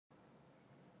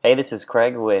Hey, this is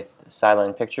Craig with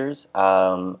Sideline Pictures.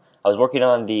 I was working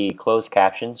on the closed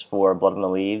captions for Blood on the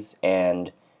Leaves and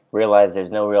realized there's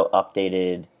no real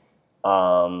updated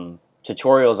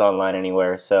tutorials online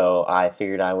anywhere, so I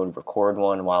figured I would record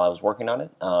one while I was working on it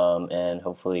and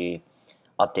hopefully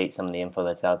update some of the info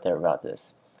that's out there about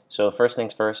this. So first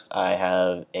things first, I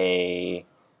have a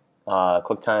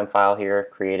QuickTime file here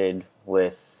created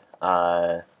with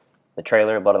the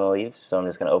trailer of Blood on the Leaves, so I'm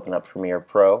just going to open up Premiere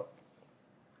Pro.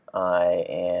 I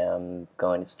am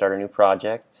going to start a new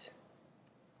project.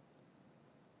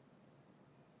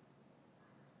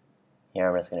 Here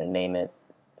I'm just going to name it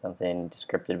something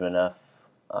descriptive enough.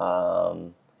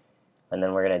 And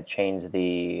then we're going to change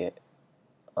the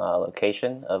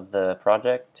location of the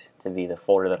project to be the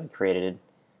folder that I created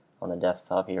on the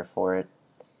desktop here for it.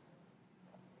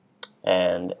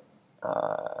 And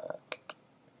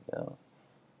go.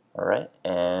 Alright,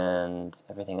 and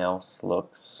everything else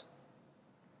looks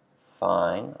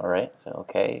fine. Alright, so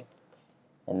okay.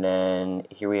 And then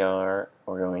here we are,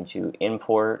 we're going to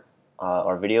import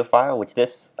our video file, which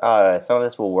some of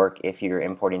this will work if you're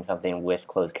importing something with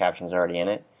closed captions already in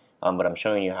it, but I'm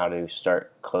showing you how to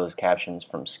start closed captions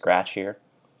from scratch here.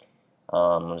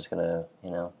 I'm just going to,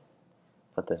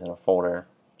 put this in a folder,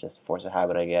 just force a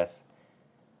habit, I guess.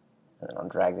 And then I'll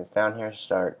drag this down here,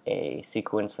 start a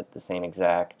sequence with the same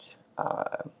exact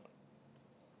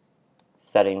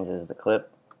settings as the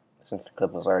clip. Since the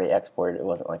clip was already exported, it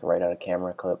wasn't like a right out of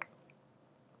camera clip.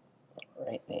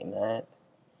 Alright, name that.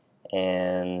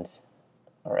 And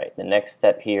alright, the next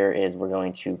step here is we're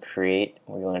going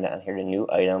down here to new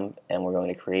item, and we're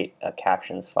going to create a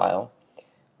captions file.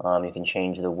 You can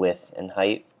change the width and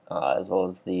height as well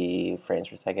as the frames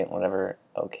per second, whatever.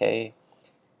 Okay.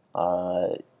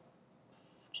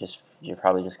 You're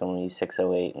probably just going to use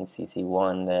 608 and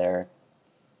CC1 there.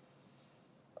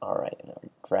 Alright, now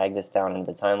drag this down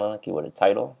into the timeline like you would a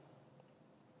title.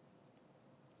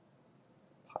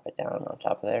 Pop it down on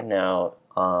top of there. Now,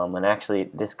 and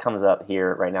actually this comes up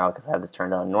here right now because I have this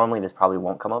turned on. Normally this probably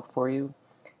won't come up for you.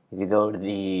 If you go to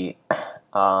the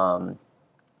add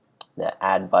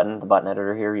button, the button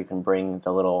editor here, you can bring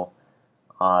the little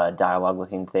dialogue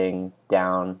looking thing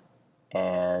down,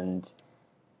 and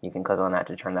you can click on that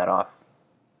to turn that off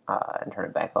and turn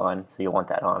it back on. So you want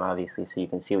that on, obviously, so you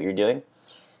can see what you're doing.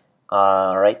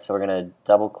 Alright, so we're going to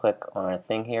double click on our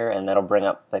thing here, and that'll bring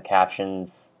up the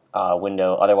captions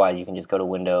window. Otherwise, you can just go to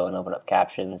Window and open up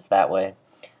Captions that way.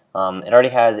 It already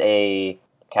has a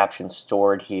caption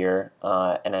stored here,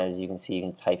 and as you can see, you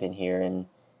can type in here and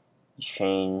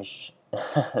change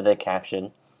the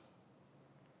caption.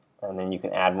 And then you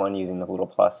can add one using the little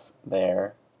plus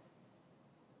there.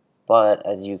 But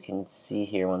as you can see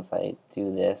here, once I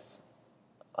do this,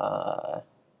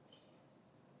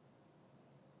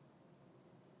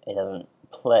 it doesn't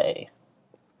play.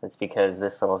 It's because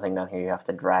this little thing down here, you have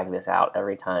to drag this out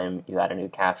every time you add a new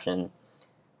caption,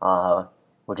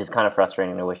 which is kind of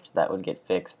frustrating. I wish that would get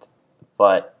fixed.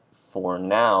 But for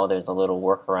now, there's a little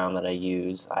workaround that I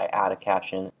use. I add a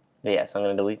caption. But yeah, so I'm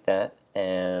going to delete that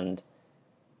and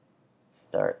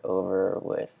start over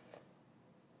with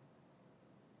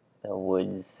the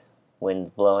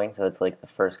wind blowing. So it's like the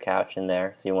first caption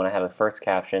there. So you want to have a first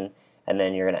caption, and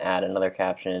then you're going to add another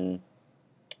caption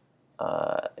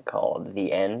called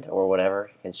the end or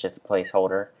whatever. It's just a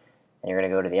placeholder, and you're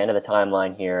going to go to the end of the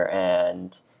timeline here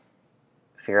and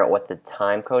figure out what the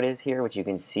time code is here, which you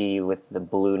can see with the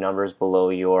blue numbers below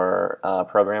your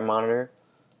program monitor.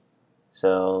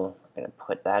 So I'm going to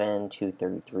put that in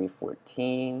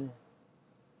 2:33:14.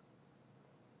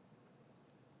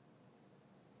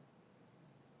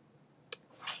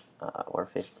 Or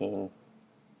 15.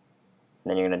 And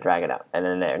then you're going to drag it out. And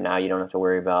then there, now you don't have to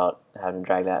worry about having to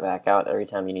drag that back out every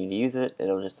time you need to use it.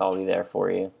 It'll just all be there for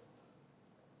you.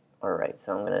 Alright,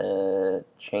 so I'm going to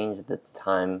change the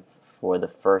time for the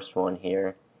first one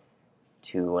here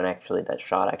to when actually that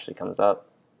shot actually comes up.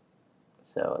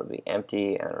 So it'll be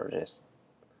empty, and it'll just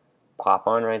pop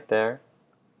on right there,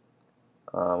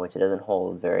 which it doesn't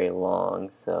hold very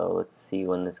long. So let's see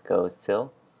when this goes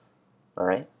till.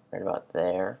 Alright, right about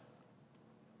there.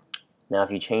 Now if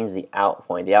you change the out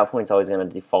point is always going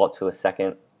to default to a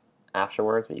second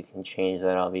afterwards, but you can change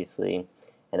that obviously.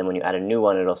 And then when you add a new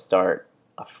one, it'll start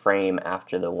a frame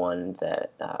after the one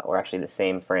that, or actually the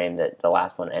same frame that the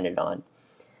last one ended on,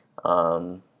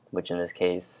 which in this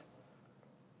case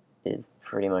is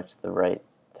pretty much the right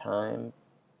time.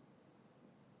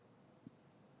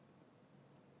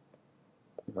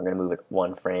 We're going to move it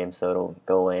one frame so it'll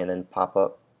go away and then pop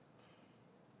up.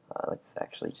 Let's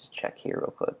actually just check here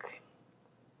real quick.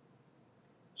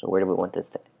 So where do we want this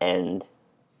to end?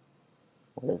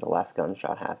 Where does the last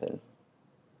gunshot happen?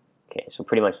 Okay, so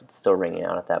pretty much it's still ringing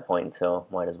out at that point, so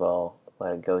might as well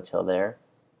let it go till there.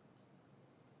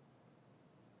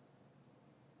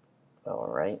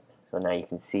 Alright, so now you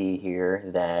can see here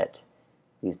that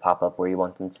these pop up where you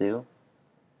want them to,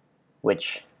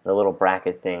 which the little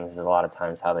bracket things is a lot of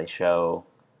times how they show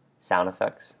sound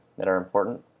effects that are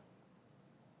important,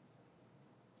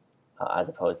 as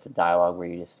opposed to dialogue where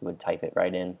you just would type it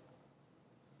right in.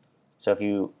 So if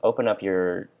you open up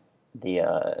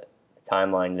the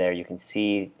timeline there, you can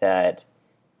see that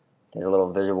there's a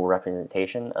little visual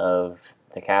representation of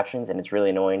the captions, and it's really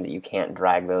annoying that you can't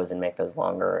drag those and make those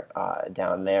longer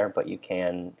down there, but you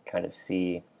can kind of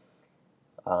see,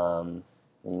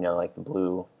 like the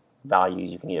blue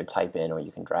values you can either type in or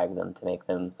you can drag them to make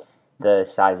them the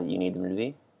size that you need them to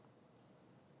be.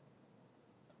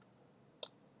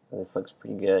 So this looks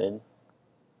pretty good.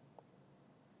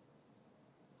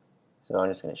 So I'm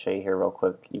just going to show you here real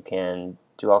quick. You can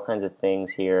do all kinds of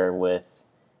things here with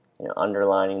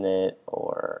underlining it,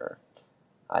 or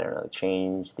I don't know,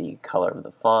 change the color of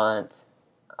the font,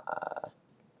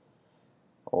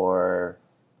 or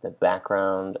the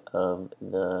background of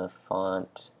the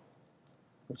font,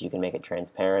 which you can make it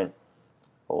transparent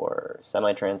or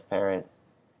semi-transparent.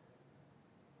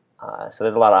 So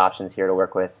there's a lot of options here to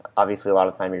work with. Obviously, a lot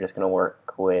of time you're just going to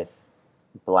work with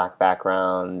black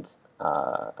background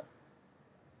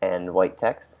and white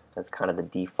text. That's kind of the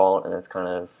default, and that's kind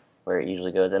of where it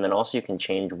usually goes. And then also you can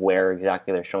change where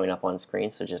exactly they're showing up on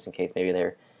screen, so just in case maybe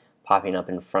they're popping up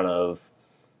in front of,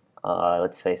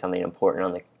 let's say, something important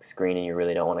on the screen and you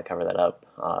really don't want to cover that up,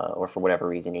 or for whatever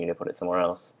reason you need to put it somewhere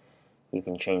else, you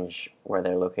can change where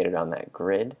they're located on that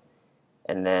grid.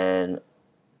 And then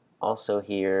also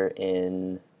here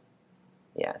in,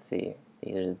 see,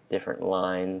 these are different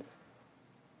lines,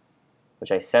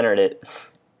 which I centered it.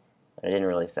 I didn't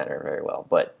really center it very well,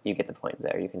 but you get the point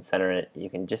there. You can center it. You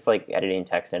can, just like editing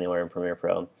text anywhere in Premiere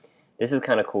Pro. This is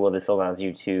kind of cool. This allows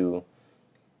you to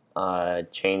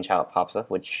change how it pops up,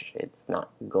 which it's not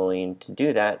going to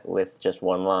do that with just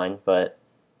one line, but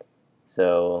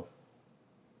so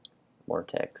more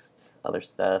text, other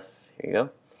stuff. Here you go.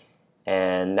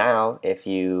 And now if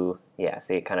you,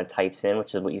 see, it kind of types in,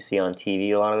 which is what you see on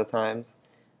TV a lot of the times,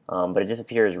 but it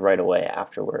disappears right away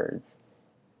afterwards.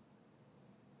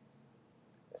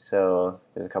 So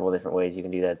there's a couple of different ways you can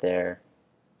do that there.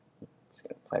 Just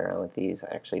going to play around with these.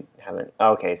 I actually haven't.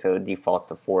 Okay, so it defaults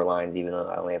to 4 lines, even though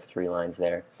I only have 3 lines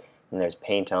there. And there's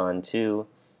Paint On too,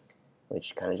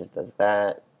 which kind of just does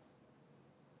that.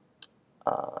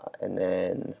 And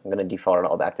then I'm going to default it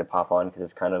all back to Pop On because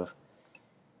it's kind of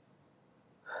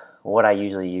what I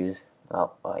usually use.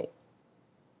 Oh, wait.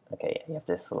 Okay, you have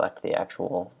to select the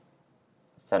actual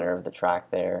center of the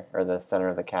track there, or the center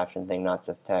of the caption thing, not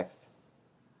just text.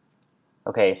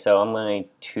 Okay, so I'm going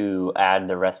to add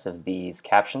the rest of these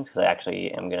captions because I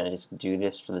actually am going to just do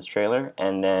this for this trailer,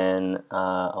 and then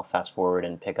I'll fast forward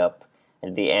and pick up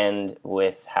at the end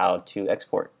with how to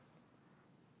export.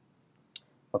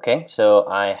 Okay, so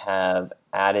I have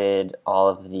added all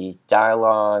of the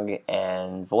dialogue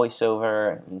and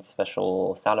voiceover and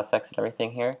special sound effects and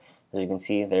everything here. As you can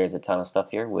see, there's a ton of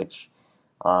stuff here, which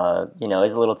is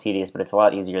a little tedious, but it's a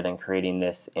lot easier than creating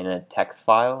this in a text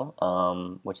file,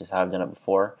 which is how I've done it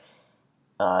before.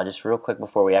 Just real quick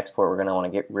before we export, we're going to want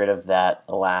to get rid of that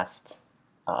last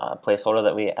placeholder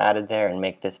that we added there and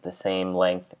make this the same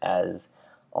length as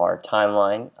our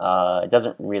timeline. It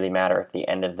doesn't really matter at the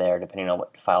end of there, depending on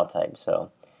what file type.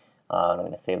 So I'm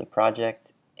going to save the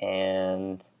project,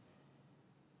 and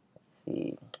let's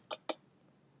see.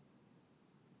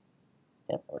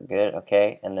 Yep, we're good.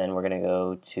 Okay, and then we're going to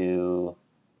go to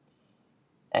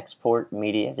export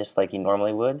media, just like you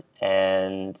normally would.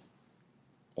 And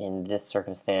in this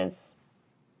circumstance,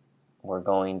 we're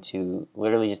going to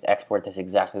literally just export this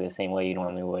exactly the same way you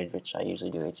normally would, which I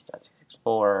usually do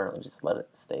H.264. I'll just let it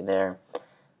stay there.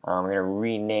 We're going to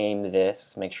rename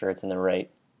this, make sure it's in the right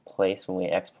place when we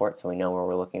export so we know where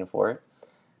we're looking for it.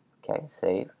 Okay,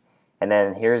 save. And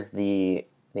then here's the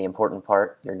important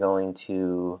part. You're going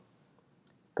to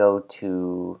go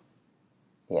to,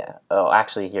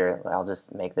 actually here, I'll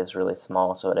just make this really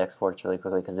small so it exports really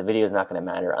quickly because the video is not going to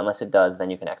matter. Unless it does, then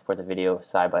you can export the video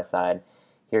side by side.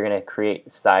 You're going to create a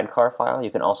sidecar file. You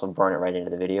can also burn it right into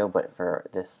the video, but for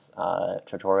this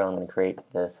tutorial, I'm going to create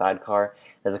the sidecar.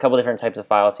 There's a couple different types of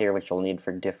files here which you'll need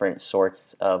for different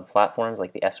sorts of platforms,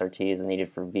 like the SRT is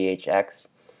needed for VHX.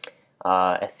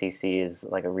 SCC is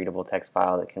like a readable text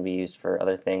file that can be used for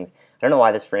other things. I don't know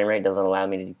why this frame rate doesn't allow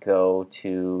me to go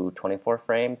to 24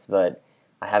 frames, but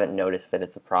I haven't noticed that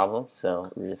it's a problem, so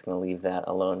we're just going to leave that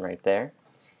alone right there.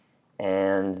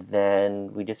 and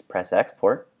then we just press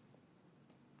export.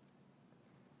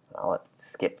 I'll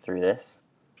skip through this.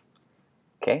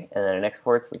 Okay, and then it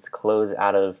exports. Let's close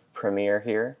out of Premiere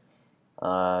here.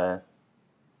 And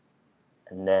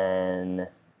then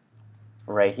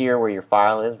right here where your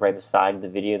file is, right beside the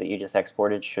video that you just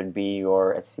exported, should be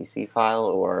your SCC file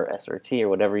or SRT or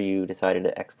whatever you decided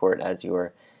to export as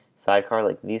your sidecar.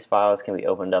 Like these files can be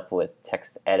opened up with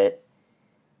text edit,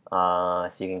 so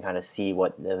you can kind of see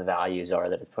what the values are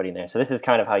that it's putting there. So this is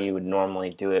kind of how you would normally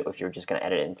do it if you're just going to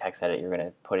edit in text edit. You're going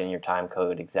to put in your time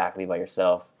code exactly by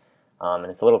yourself. And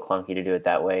it's a little clunky to do it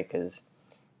that way because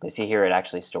you see here it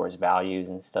actually stores values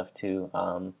and stuff too.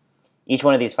 Each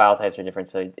one of these file types are different,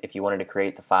 so if you wanted to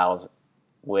create the files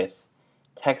with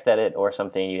text edit or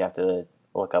something, you'd have to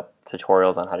look up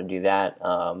tutorials on how to do that.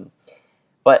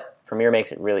 But Premiere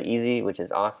makes it really easy, which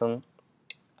is awesome.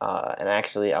 And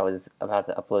actually, I was about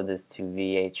to upload this to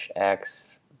VHX,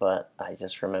 but I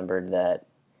just remembered that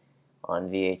on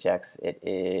VHX it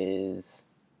is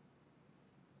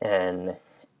an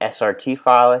SRT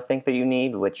file, I think, that you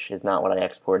need, which is not what I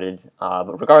exported.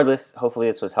 But regardless, hopefully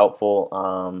this was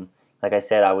helpful. Like I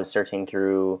said, I was searching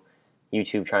through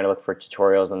YouTube trying to look for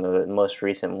tutorials, and the most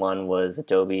recent one was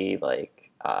Adobe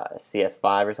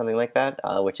CS5 or something like that,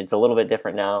 which it's a little bit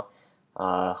different now.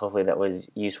 Hopefully that was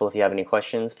useful. If you have any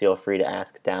questions, feel free to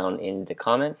ask down in the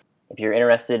comments. If you're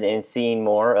interested in seeing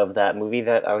more of that movie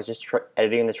that I was just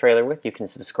editing the trailer with, you can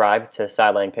subscribe to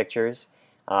Sideline Pictures.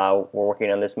 We're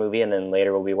working on this movie, and then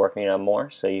later we'll be working on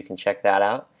more, so you can check that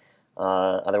out.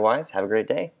 Otherwise, have a great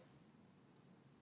day.